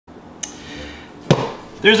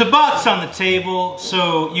There's a box on the table,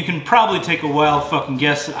 so you can probably take a wild fucking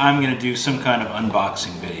guess that I'm gonna do some kind of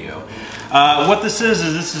unboxing video. What this is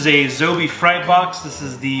this is a Zobie Fright box. This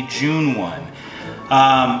is the June one.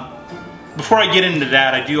 Before I get into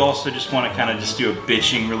that, I do also just want to kind of just do a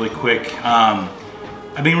bitching really quick.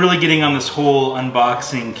 I've been really getting on this whole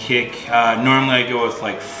unboxing kick. Normally I go with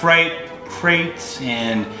like Fright, Crypt,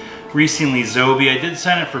 and recently Zobie. I did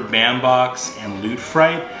sign up for Bambox and Loot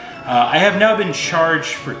Fright. I have now been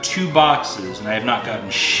charged for 2 boxes and I have not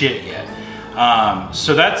gotten shit yet.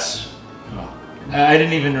 So that's, I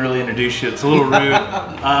didn't even really introduce you. It's a little rude.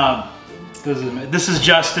 This is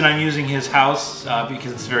Justin. I'm using his house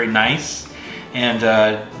because it's very nice. And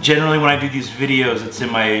generally when I do these videos, it's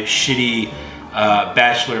in my shitty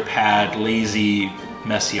bachelor pad, lazy,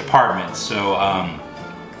 messy apartment. So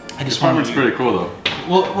I just wanted to... pretty cool though.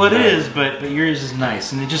 Well, it is, but yours is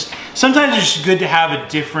nice. And it just, sometimes it's just good to have a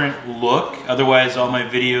different look. Otherwise, all my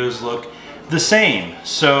videos look the same.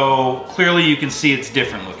 So clearly you can see it's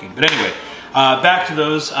different looking. But anyway, back to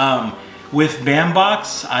those. With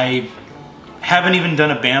Bambox, I haven't even done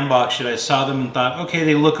a Bambox yet. I saw them and thought, okay,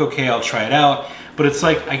 they look okay, I'll try it out. But it's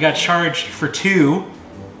like, I got charged for 2,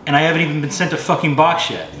 and I haven't even been sent a fucking box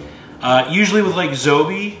yet. Usually with like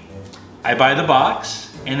Zobie, I buy the box,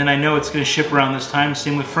 and then I know it's gonna ship around this time.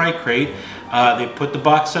 Same with Fright Crate. They put the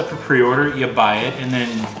box up for pre-order, you buy it, and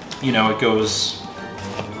then, you know, it goes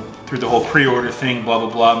through the whole pre-order thing, blah,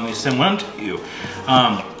 blah, blah, and they send one to you.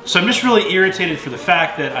 So I'm just really irritated for the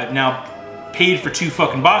fact that I've now paid for 2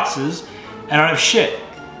 fucking boxes, and I don't have shit.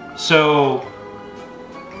 So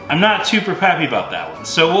I'm not super happy about that one.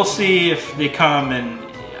 So we'll see if they come, and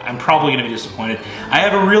I'm probably gonna be disappointed. I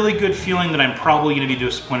have a really good feeling that I'm probably gonna be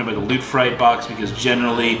disappointed by the Loot Fright box because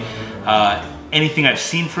generally anything I've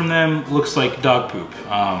seen from them looks like dog poop.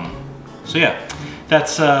 So yeah,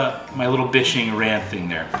 that's my little bitching rant thing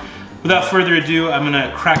there. Without further ado, I'm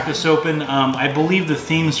gonna crack this open. I believe the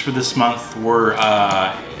themes for this month were,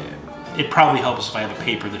 it probably helps if I have a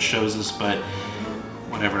paper that shows this, but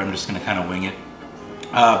whatever, I'm just gonna kind of wing it.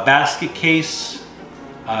 Basket case,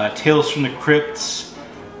 Tales from the Crypt,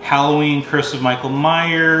 Halloween, Curse of Michael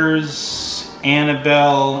Myers,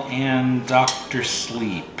 Annabelle, and Dr.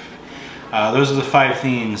 Sleep. Those are the 5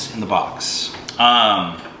 themes in the box.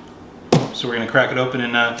 So we're gonna crack it open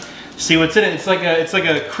and see what's in it. It's like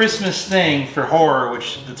a Christmas thing for horror,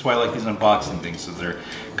 which that's why I like these unboxing things, so they're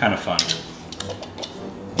kind of fun.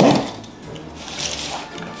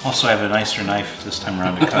 Also, I have a nicer knife this time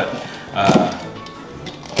around to cut.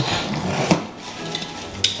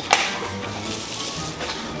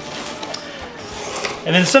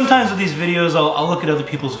 And then sometimes with these videos, I'll look at other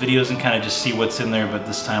people's videos and kind of just see what's in there, but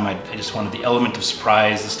this time I just wanted the element of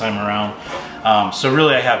surprise this time around. So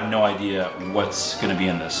really I have no idea what's gonna be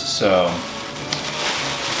in this. So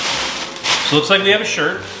looks like we have a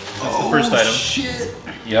shirt. That's the first item. Shit.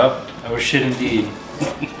 Yep, oh shit indeed.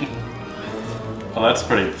 Well, that's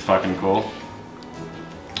pretty fucking cool.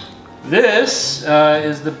 This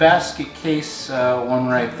is the basket case one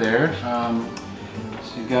right there.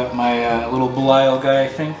 So you got my little Belial guy, I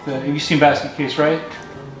think. Have you seen Basket Case, right?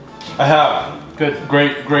 I have. Good.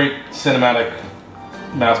 Great cinematic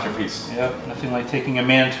masterpiece. Yep, nothing like taking a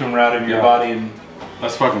mantomb out of your body and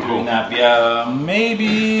that's fucking cool. that. Yeah,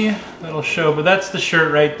 maybe that'll show, but that's the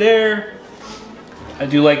shirt right there. I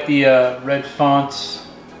do like the red font.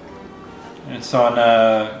 It's on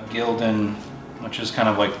Gildan, which is kind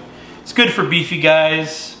of like, it's good for beefy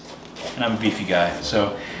guys, and I'm a beefy guy.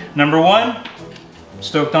 So, number 1.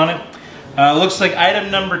 Stoked on it. Looks like item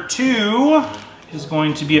number 2 is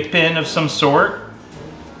going to be a pin of some sort.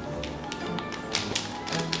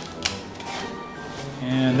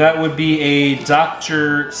 And that would be a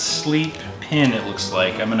Dr. Sleep pin, it looks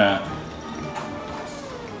like. I'm gonna,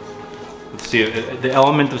 let's see, the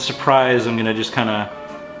element of surprise, I'm gonna just kind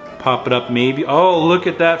of pop it up maybe. Oh, look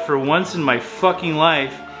at that, for once in my fucking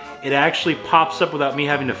life, it actually pops up without me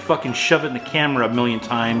having to fucking shove it in the camera a million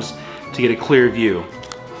times to get a clear view.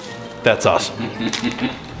 That's awesome. Let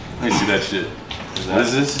me see that shit. What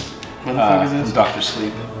is this? What the fuck is this? Dr.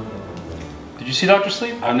 Sleep. Did you see Dr.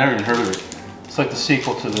 Sleep? I've never even heard of it. It's like the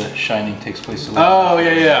sequel to The Shining, takes place in Oh,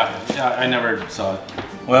 yeah. I never saw it.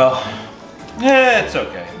 Well, yeah, it's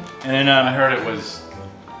okay. And then I heard it was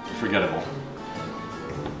forgettable.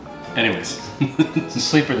 Anyways. It's a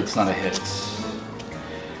sleeper that's not a hit.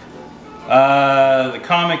 The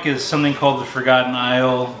comic is something called The Forgotten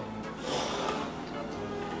Isle.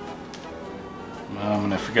 I'm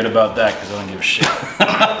gonna forget about that because I don't give a shit.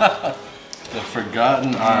 The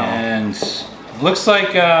Forgotten Isle. And looks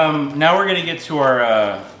like now we're gonna get to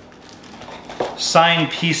our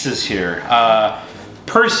signed pieces here.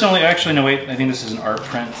 Personally, actually, no, wait. I think this is an art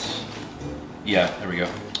print. Yeah, there we go.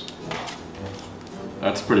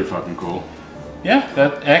 That's pretty fucking cool. Yeah,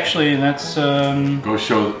 that actually, that's. Go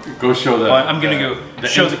show the. Well, I'm gonna go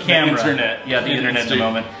show the camera. The internet. Yeah, the internet in a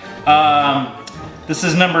moment. This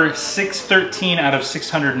is number 613 out of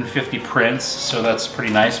 650 prints, so that's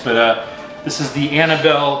pretty nice. But this is the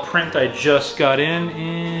Annabelle print I just got in,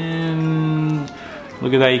 and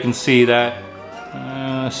look at that. You can see that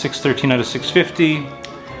 613 out of 650.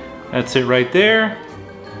 That's it right there.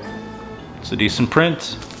 It's a decent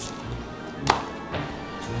print.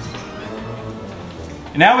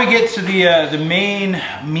 Now we get to the main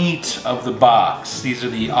meat of the box. These are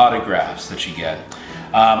the autographs that you get.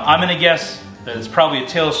 I'm gonna guess that it's probably a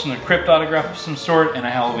Tales from the Crypt autograph of some sort and a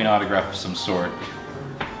Halloween autograph of some sort.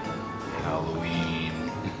 Halloween.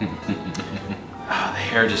 The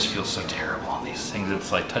hair just feels so terrible on these things.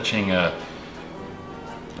 It's like touching an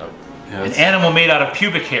animal made out of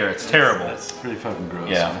pubic hair. It's terrible. That's pretty fucking gross.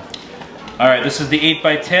 Yeah. All right, this is the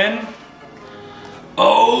 8x10.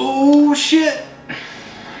 Oh shit!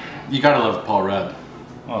 You gotta love Paul Rudd.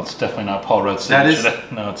 Well, it's definitely not Paul Rudd's signature. That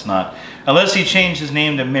is? No, it's not. Unless he changed his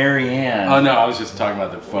name to Mary Ann. Oh no, I was just talking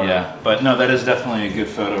about the photo. Yeah, but no, that is definitely a good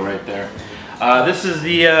photo right there. This is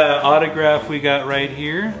the autograph we got right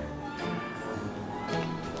here.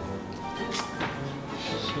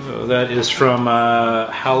 So that is from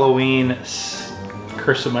Halloween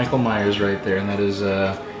Curse of Michael Myers right there, and that is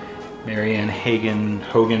Mary Ann Hagen.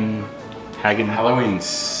 Halloween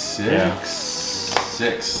 6? Yeah.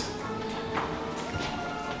 6.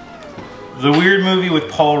 The weird movie with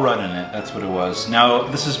Paul Rudd in it, that's what it was. Now,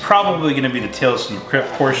 this is probably going to be the Tales from the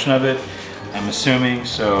Crypt portion of it, I'm assuming,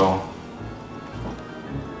 so...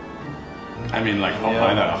 I mean, like, I'll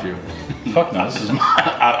buy that off you. Fuck no, this is mine.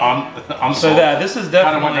 I'm so that, this is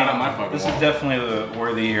definitely, this is definitely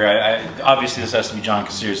worthy here. Obviously, this has to be John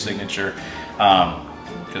Cassier's signature,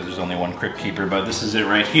 because there's only one Crypt Keeper, but this is it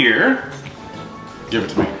right here. Give it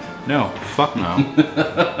to me. No, fuck no.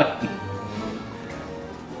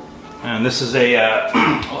 And this is a,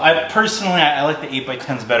 personally, I like the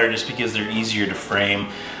 8x10s better just because they're easier to frame.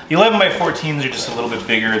 The 11x14s are just a little bit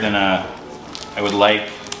bigger than I would like.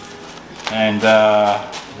 And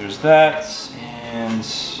there's that, and...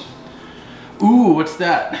 Ooh, what's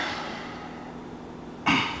that?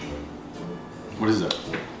 What is that?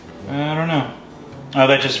 I don't know. Oh,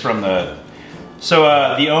 that's just from the... So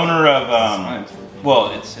the owner of...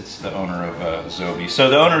 well, it's the owner of Zobie. So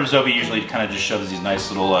the owner of Zobie usually kind of just shoves these nice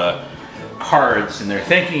little cards in there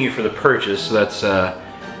thanking you for the purchase. So that's,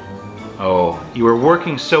 oh, you were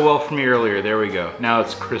working so well for me earlier. There we go. Now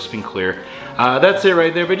it's crisp and clear. That's it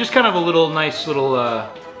right there, but just kind of a little nice little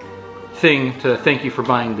thing to thank you for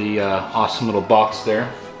buying the awesome little box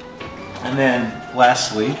there. And then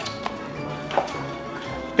lastly,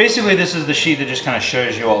 basically this is the sheet that just kind of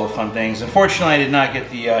shows you all the fun things. Unfortunately, I did not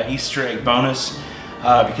get the Easter egg bonus.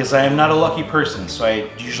 Because I am not a lucky person, so I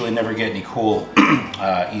usually never get any cool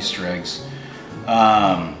Easter eggs.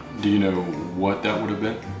 Do you know what that would have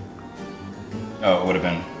been? Oh, it would have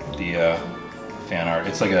been the fan art.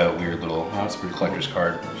 It's like a weird little collector's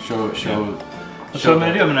card. Show. That's what I'm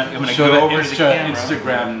gonna do. I'm gonna go over to the camera.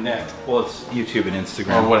 Instagram net. Well, it's YouTube and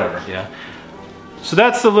Instagram or whatever. Yeah. So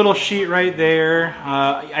that's the little sheet right there.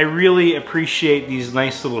 I really appreciate these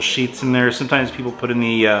nice little sheets in there. Sometimes people put in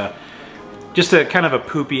the just a kind of a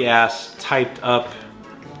poopy ass typed up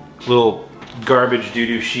little garbage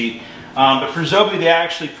doo-doo sheet. But for Zobie, they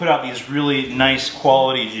actually put out these really nice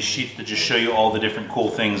quality just sheets that just show you all the different cool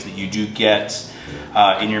things that you do get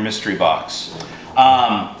in your mystery box.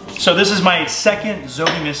 So this is my second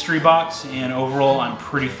Zobie mystery box, and overall I'm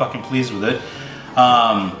pretty fucking pleased with it.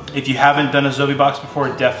 If you haven't done a Zobie box before,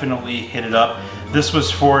 definitely hit it up. This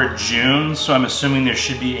was for June, so I'm assuming there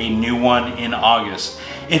should be a new one in August.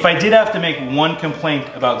 If I did have to make one complaint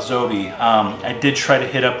about Zobie, I did try to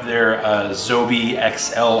hit up their Zobie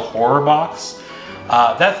XL horror box.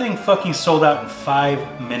 That thing fucking sold out in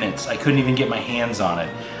 5 minutes. I couldn't even get my hands on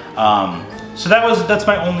it. So that's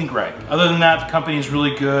my only gripe. Other than that, the company is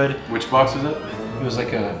really good. Which box is it? It was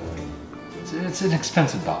like it's an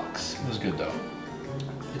expensive box. It was good though.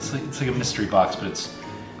 It's like a mystery box, but it's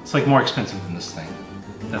like more expensive than this thing.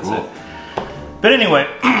 That's cool. it. But anyway,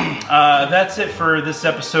 that's it for this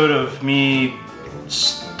episode of me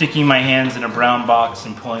sticking my hands in a brown box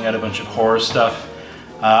and pulling out a bunch of horror stuff.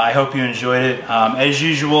 I hope you enjoyed it. As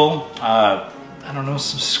usual, I don't know,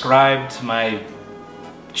 subscribe to my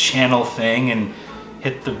channel thing and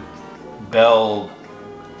hit the bell.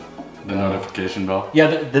 The notification bell? Yeah,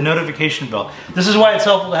 the notification bell. This is why it's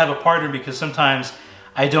helpful to have a partner, because sometimes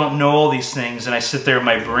I don't know all these things, and I sit there in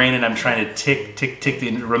my brain and I'm trying to tick,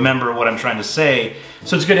 and remember what I'm trying to say.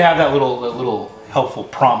 So it's good to have that little helpful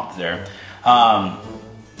prompt there.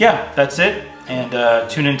 Yeah, that's it. And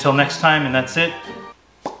tune in until next time, and that's it.